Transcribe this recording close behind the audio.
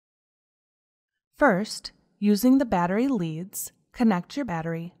First, using the battery leads, connect your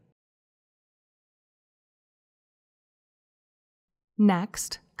battery.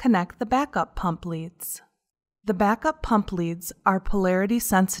 Next, connect the backup pump leads. The backup pump leads are polarity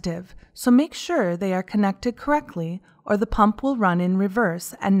sensitive, so make sure they are connected correctly or the pump will run in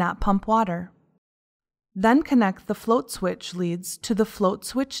reverse and not pump water. Then connect the float switch leads to the float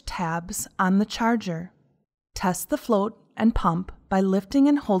switch tabs on the charger. Test the float and pump by lifting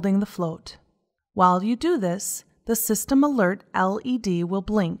and holding the float. While you do this, the System Alert LED will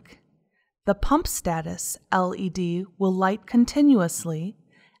blink. The Pump Status LED will light continuously,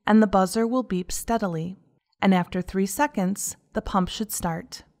 and the buzzer will beep steadily. And after 3 seconds, the pump should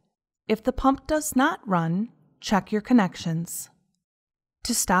start. If the pump does not run, check your connections.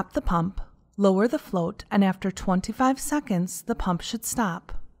 To stop the pump, lower the float, and after 25 seconds, the pump should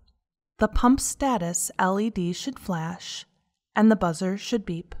stop. The Pump Status LED should flash, and the buzzer should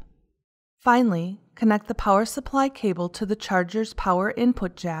beep. Finally, connect the power supply cable to the charger's power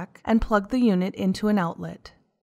input jack and plug the unit into an outlet.